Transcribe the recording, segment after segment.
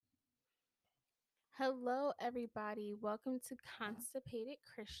Hello, everybody. Welcome to Constipated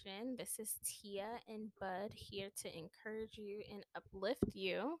Christian. This is Tia and Bud here to encourage you and uplift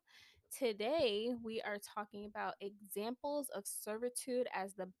you. Today, we are talking about examples of servitude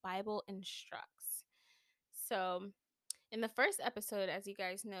as the Bible instructs. So, in the first episode, as you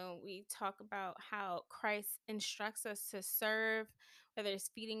guys know, we talk about how Christ instructs us to serve, whether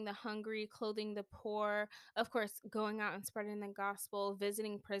it's feeding the hungry, clothing the poor, of course, going out and spreading the gospel,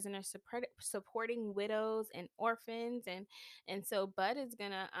 visiting prisoners, supporting widows and orphans. And so Bud is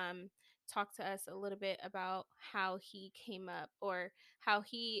gonna talk to us a little bit about how he came up or how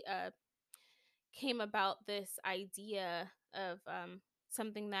he came about this idea of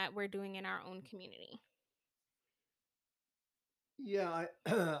something that we're doing in our own community. Yeah, I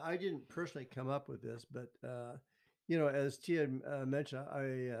I didn't personally come up with this, but as Tia mentioned,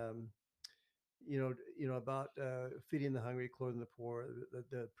 about feeding the hungry, clothing the poor,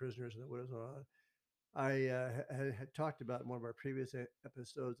 the prisoners, and the widows, and all that. I had talked about in one of our previous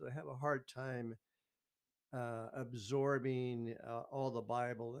episodes that I have a hard time absorbing all the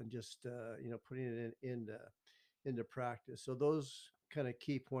Bible and just putting it into practice. So those kind of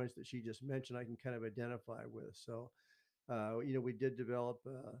key points that she just mentioned, I can kind of identify with. So we did develop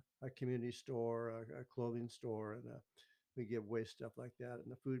a community store, a clothing store, and we give away stuff like that in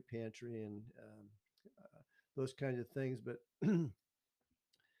the food pantry and those kinds of things. But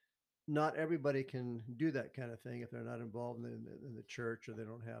not everybody can do that kind of thing if they're not involved in the church or they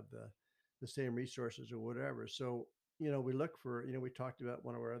don't have the same resources or whatever. So, we look for, we talked about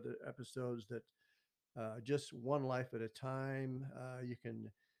one of our other episodes that just one life at a time, you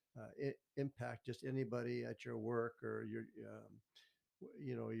can impact just anybody at your work or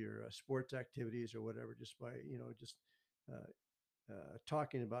your sports activities or whatever, just by just uh,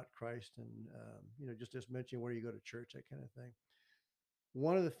 talking about Christ and just mentioning where you go to church, that kind of thing.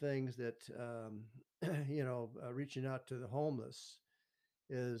 One of the things that reaching out to the homeless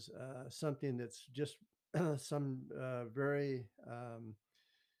is something that's just some very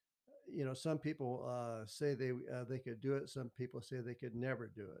some people say they could do it. Some people say they could never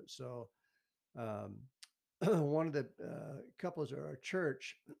do it. So um, one of the couples at our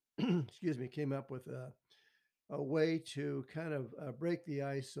church, excuse me, came up with a way to kind of break the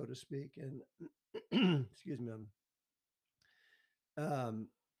ice, so to speak. And excuse me, um,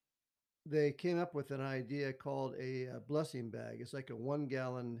 they came up with an idea called a blessing bag. It's like a 1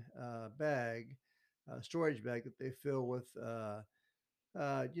 gallon bag, storage bag that they fill with,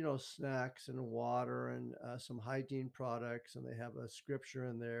 snacks and water and some hygiene products. And they have a scripture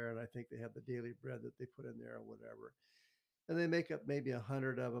in there. And I think they have the daily bread that they put in there or whatever. And they make up maybe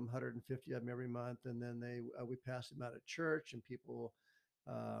 100 of them, 150 of them every month, and then we pass them out at church, and people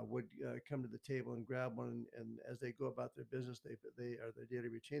would come to the table and grab one, and as they go about their business, they are their daily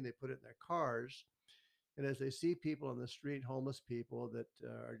routine. They put it in their cars, and as they see people on the street, homeless people that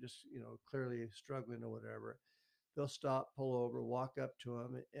are just clearly struggling or whatever, they'll stop, pull over, walk up to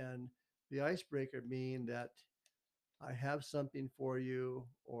them, and the icebreaker being that I have something for you,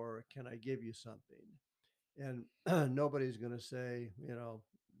 or can I give you something? And nobody's going to say,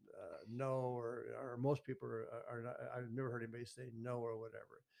 no, or most people are not. I've never heard anybody say no or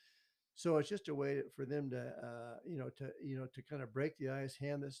whatever. So it's just a way for them to, to kind of break the ice,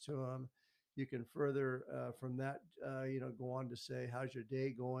 hand this to them. You can further from that, go on to say, how's your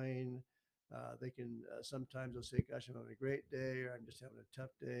day going? They can sometimes they'll say, gosh, I'm having a great day, or I'm just having a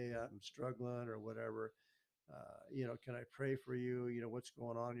tough day. I'm struggling or whatever. Can I pray for you? What's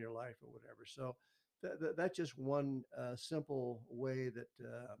going on in your life or whatever. So that's just one simple way that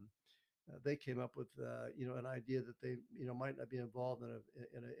they came up with, an idea that they, might not be involved in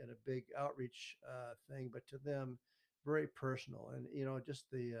a big outreach thing, but to them, very personal. And just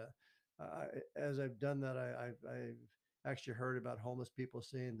as I've done that, I've actually heard about homeless people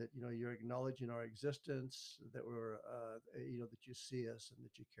saying that you're acknowledging our existence, that we're that you see us and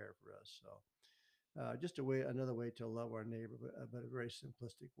that you care for us. So just another way to love our neighbor, but a very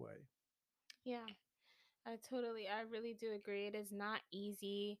simplistic way. Yeah. I really do agree. It is not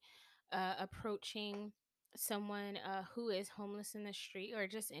easy approaching someone who is homeless in the street or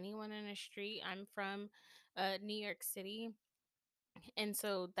just anyone in the street. I'm from New York City, and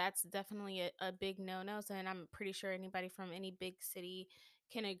so that's definitely a big no-no. So, and I'm pretty sure anybody from any big city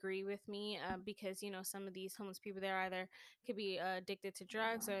can agree with me because, some of these homeless people, they're either could be addicted to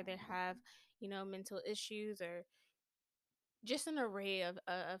drugs or they have, mental issues or just an array of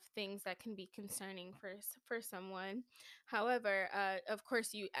things that can be concerning for someone. However, of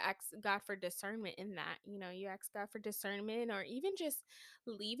course, you ask God for discernment in that. You ask God for discernment, or even just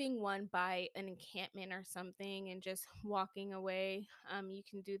leaving one by an encampment or something and just walking away. You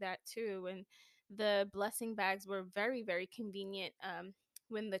can do that too, and the blessing bags were very, very convenient.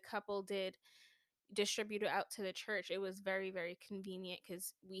 When the couple did distribute it out to the church, it was very, very convenient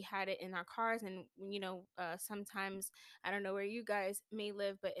because we had it in our cars. And sometimes, I don't know where you guys may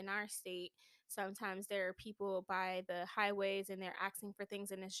live, but in our state, sometimes there are people by the highways and they're asking for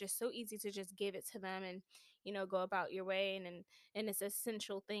things, and it's just so easy to just give it to them and go about your way. And it's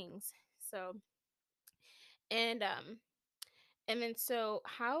essential things. So and and then, so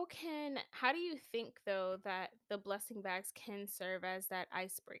how do you think though that the blessing bags can serve as that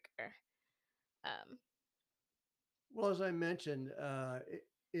icebreaker? um Well, as I mentioned,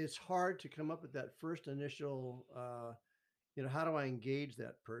 it's hard to come up with that first initial, how do I engage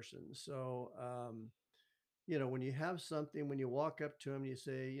that person? So, when you have something, when you walk up to them, you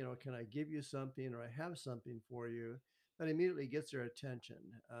say, can I give you something, or I have something for you, that immediately gets their attention.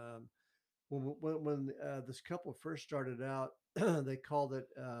 When this couple first started out, they called it,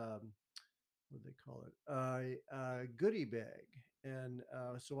 what do they call it? Goodie bag. And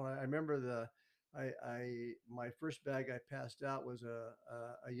so when I remember my first bag I passed out was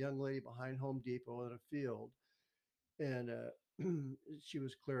a young lady behind Home Depot in a field, and she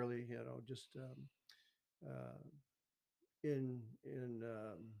was clearly, just uh, in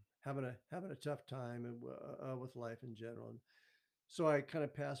having a tough time and with life in general. And so I kind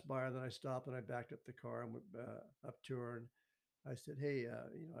of passed by her, and then I stopped and I backed up the car and went up to her, and I said, "Hey,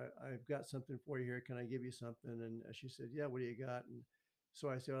 I've got something for you here. Can I give you something?" And she said, "Yeah, what do you got?" And so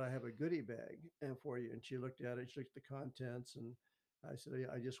I said, "I have a goodie bag for you." And she looked at it. She looked at the contents, and I said,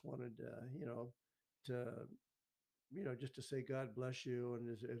 "Yeah, I just wanted, to, just to say God bless you, and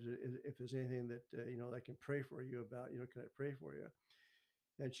if there's anything that I can pray for you about, can I pray for you?"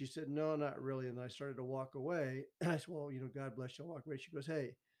 And she said, "No, not really." And I started to walk away. I said, "Well, God bless you." I'll walk away. She goes,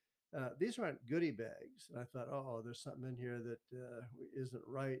 "Hey, these aren't goodie bags." And I thought, oh, there's something in here that isn't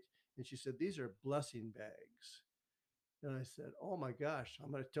right. And she said, "These are blessing bags." And I said, "Oh my gosh,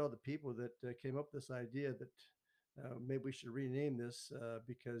 I'm going to tell the people that came up with this idea that maybe we should rename this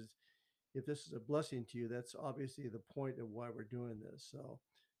because if this is a blessing to you, that's obviously the point of why we're doing this." So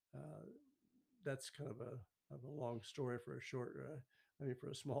uh, that's kind of a long story for a short.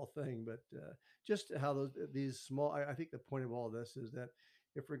 For a small thing, but just how these small. I think the point of all this is that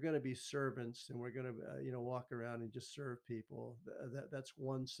if we're going to be servants and we're going to walk around and just serve people, that's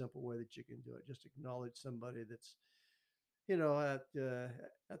one simple way that you can do it. Just acknowledge somebody that's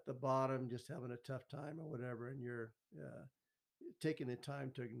at the bottom, just having a tough time or whatever, and you're taking the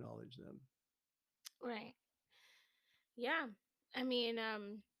time to acknowledge them. right. Yeah. I mean,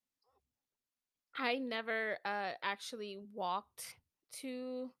 I never actually walked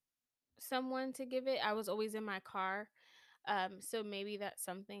to someone to give it. I was always in my car. So maybe that's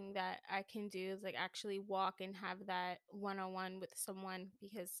something that I can do, is like actually walk and have that one-on-one with someone,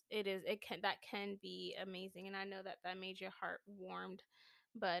 because that can be amazing. And I know that that made your heart warmed,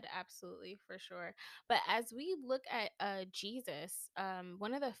 but absolutely, for sure. But as we look at Jesus,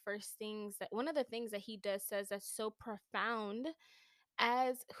 one of the things that he does says that's so profound,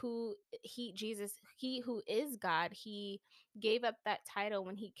 as who he Jesus he who is God, he gave up that title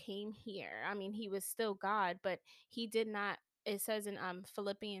when he came here. I mean, he was still God, but he did not, it says in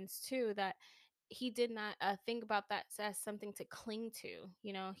Philippians 2 that he did not think about that as something to cling to.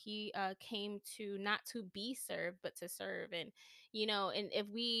 He came to not to be served, but to serve. And and if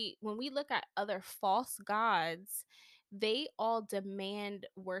we when we look at other false gods, they all demand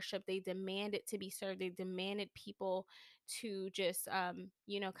worship, they demand it to be served, they demanded people to just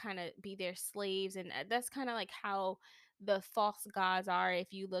kind of be their slaves. And that's kind of like how the false gods are.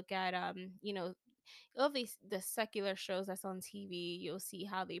 If you look at all these the secular shows that's on TV, you'll see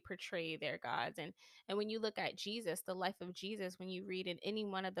how they portray their gods. And when you look at Jesus, the life of Jesus, when you read in any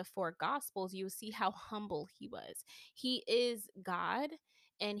one of the four gospels, you'll see how humble he was. He is God,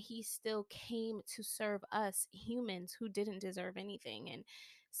 and he still came to serve us humans who didn't deserve anything. And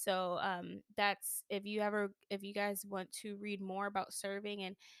so that's, if you guys want to read more about serving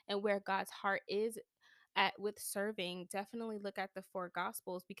and where God's heart is at with serving, definitely look at the four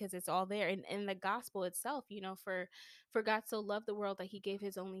gospels, because it's all there. And in the gospel itself, for God so loved the world that he gave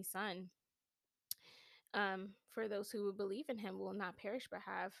his only son, for those who would believe in him will not perish but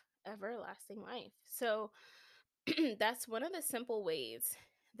have everlasting life. So that's one of the simple ways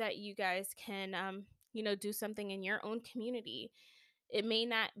that you guys can do something in your own community. It may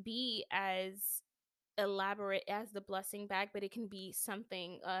not be as elaborate as the blessing bag, but it can be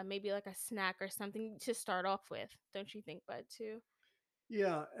something, maybe like a snack or something to start off with. Don't you think, Bud, too?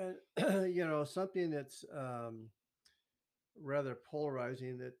 Yeah, and something that's rather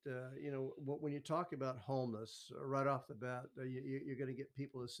polarizing, that when you talk about homeless right off the bat, you're going to get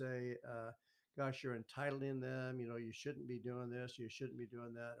people to say gosh, you're entitling them. You know, you shouldn't be doing this, you shouldn't be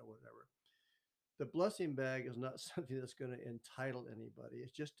doing that, or whatever. The blessing bag is not something that's going to entitle anybody.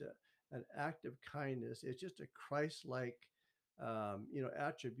 It's just an act of kindness. It's just a Christ-like,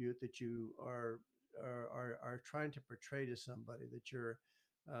 attribute that you are trying to portray to somebody. That you're,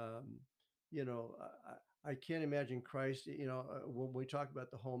 um, I can't imagine Christ. When we talk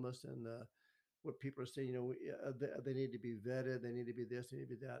about the homeless and what people are saying, they need to be vetted, they need to be this, they need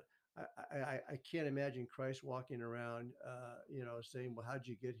to be that. I can't imagine Christ walking around, saying, "Well, how'd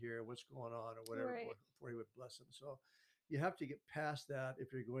you get here? What's going on?" or whatever, Right. before he would bless them. So, you have to get past that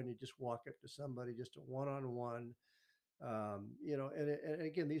if you're going to just walk up to somebody, just a one-on-one. And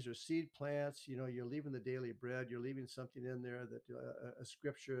again, these are seed plants. You're leaving the daily bread. You're leaving something in there that a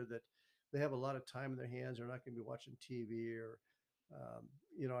scripture that they have a lot of time in their hands. They're not going to be watching TV or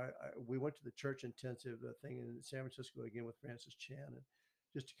we went to the church intensive thing in San Francisco again with Francis Chan, and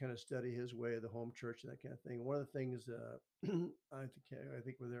just to kind of study his way of the home church and that kind of thing. One of the things I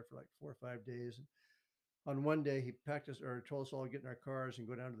think we're there for like 4 or 5 days. And on one day, he packed us or told us all to get in our cars and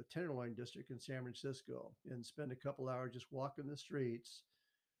go down to the Tenderloin district in San Francisco and spend a couple hours just walking the streets,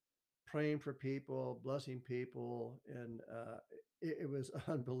 praying for people, blessing people, and it was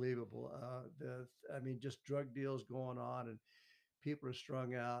unbelievable. I mean, just drug deals going on, and people are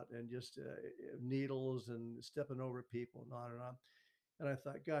strung out, and just needles and stepping over people, and on and on. And I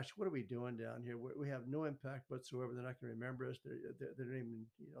thought, gosh, what are we doing down here? We have no impact whatsoever. They're not going to remember us. They don't even,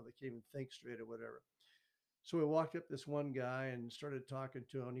 they can't even think straight or whatever. So we walked up this one guy and started talking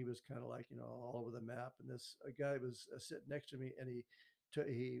to him. He was kind of like, all over the map. And this a guy was sitting next to me, and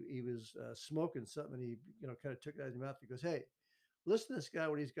he was smoking something. And he, kind of took it out of his mouth. He goes, "Hey, listen to this guy,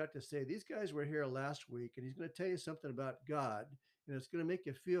 what he's got to say. These guys were here last week, and he's going to tell you something about God, and it's going to make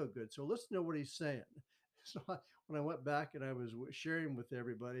you feel good. So listen to what he's saying." So when I went back and I was sharing with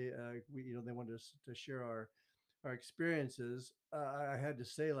everybody, they wanted us to share our experiences. I had to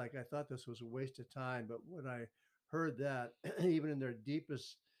say, like, I thought this was a waste of time, but when I heard that, even in their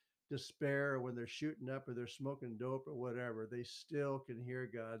deepest despair, when they're shooting up or they're smoking dope or whatever, they still can hear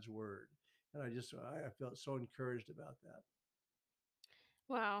God's word. And I felt so encouraged about that.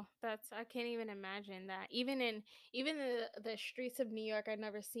 Wow, that's I can't even imagine that. Even the streets of New York, I've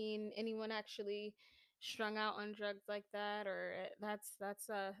never seen anyone actually strung out on drugs like that. Or that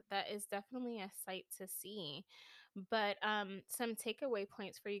is definitely a sight to see. But some takeaway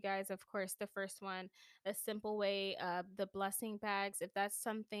points for you guys. Of course, the first one, a simple way, the blessing bags. If that's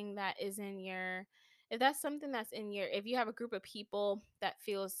something that is in your if that's something that's in your if you have a group of people that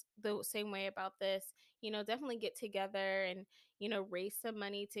feels the same way about this, definitely get together and raise some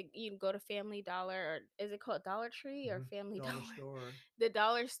money to go to Family Dollar, or is it called Dollar Tree or Family Dollar Dollar? store. The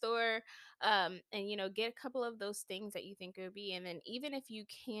dollar store, and get a couple of those things that you think it would be. And then even if you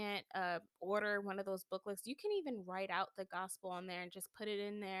can't order one of those booklets, you can even write out the gospel on there and just put it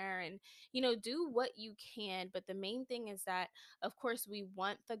in there, and do what you can. But the main thing is that, of course, we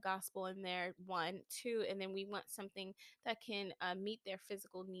want the gospel in there, one, two, and then we want something that can meet their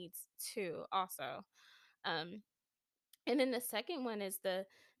physical needs too, also. um and then the second one is the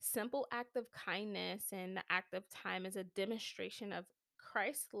simple act of kindness, and the act of time is a demonstration of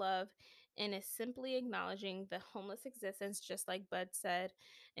Christ's love, and is simply acknowledging the homeless existence, just like Bud said,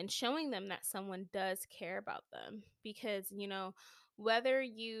 and showing them that someone does care about them. Because,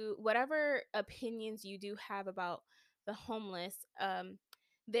 whatever opinions you do have about the homeless,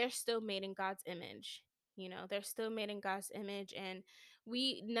 they're still made in God's image. They're still made in God's image, and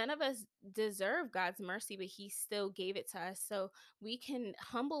none of us deserve God's mercy, but he still gave it to us. So we can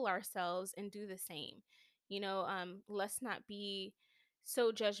humble ourselves and do the same. Let's not be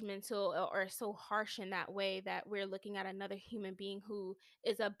so judgmental, or so harsh in that way that we're looking at another human being who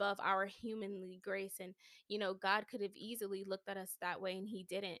is above our humanly grace. And God could have easily looked at us that way, and he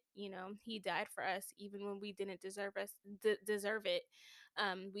didn't. He died for us even when we didn't deserve it.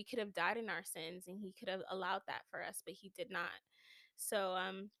 We could have died in our sins, and he could have allowed that for us, but he did not. So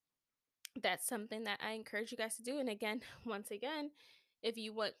that's something that I encourage you guys to do. And again, once again, if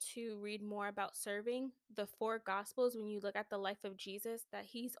you want to read more about serving, the four gospels, when you look at the life of Jesus, that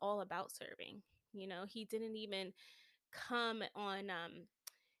he's all about serving. He didn't even come on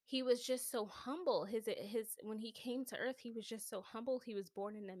he was just so humble. His When he came to earth, he was just so humble. He was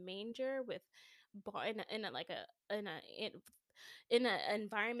born in a manger with in a like a in an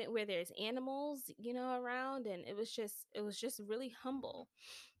environment where there's animals, around, and it was just really humble.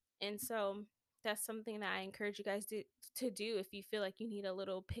 And so that's something that I encourage you guys to do if you feel like you need a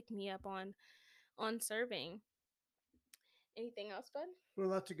little pick me up on serving. Anything else, Bud? Well,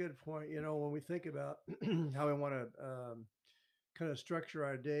 that's a good point. When we think about how we want to kind of structure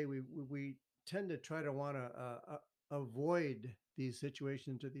our day, we tend to try to want to avoid these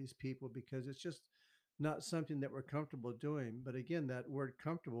situations or these people because it's just not something that we're comfortable doing. But again, that word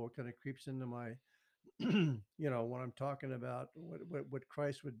comfortable kind of creeps into my when I'm talking about what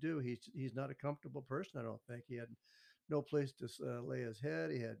Christ would do. He's not a comfortable person. I don't think he had no place to lay his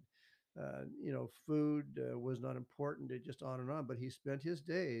head. He had food was not important. It just on and on. But he spent his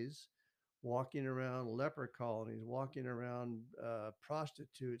days walking around leper colonies, walking around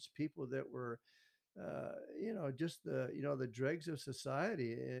prostitutes, people that were just the dregs of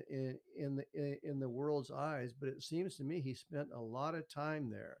society in the world's eyes. But it seems to me he spent a lot of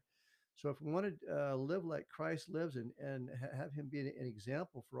time there. So if we want to live like Christ lives and have him be an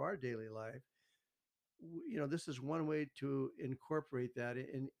example for our daily life, this is one way to incorporate that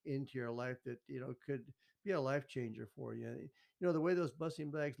into your life that could be a life changer for you. The way those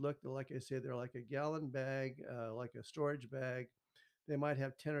busing bags look, like I say, they're like a gallon bag, like a storage bag. They might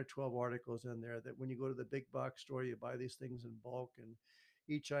have 10 or 12 articles in there that when you go to the big box store, you buy these things in bulk, and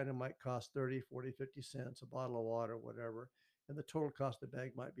each item might cost 30, 40, 50 cents, a bottle of water, whatever. And the total cost of the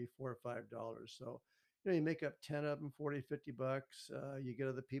bag might be $4 or $5. So, you make up 10 of them, 40, 50 bucks. You get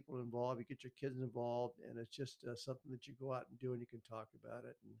other people involved, you get your kids involved, and it's just something that you go out and do and you can talk about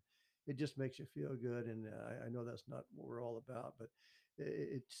it. And it just makes you feel good. And I know that's not what we're all about, but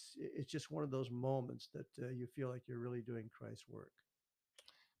it's just one of those moments that you feel like you're really doing Christ's work.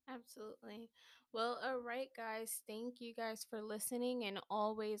 Absolutely. Well, all right, guys. Thank you guys for listening. And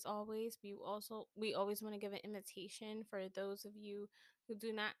always, we always want to give an invitation for those of you who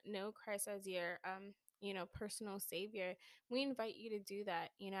do not know Christ as your personal savior. We invite you to do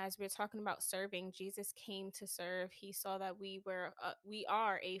that. As we're talking about serving, Jesus came to serve. He saw that we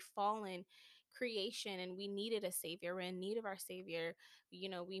are a fallen creation and we needed a savior. We're in need of our savior.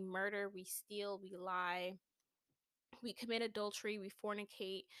 We murder, we steal, we lie, we commit adultery, we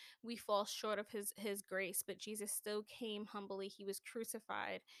fornicate, we fall short of his grace, but Jesus still came humbly. He was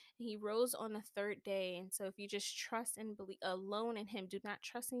crucified and he rose on the third day. And so if you just trust and believe alone in him, do not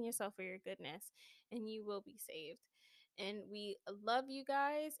trust in yourself or your goodness, and you will be saved. And we love you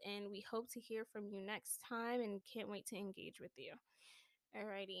guys, and we hope to hear from you next time, and can't wait to engage with you.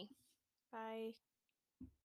 Alrighty, bye.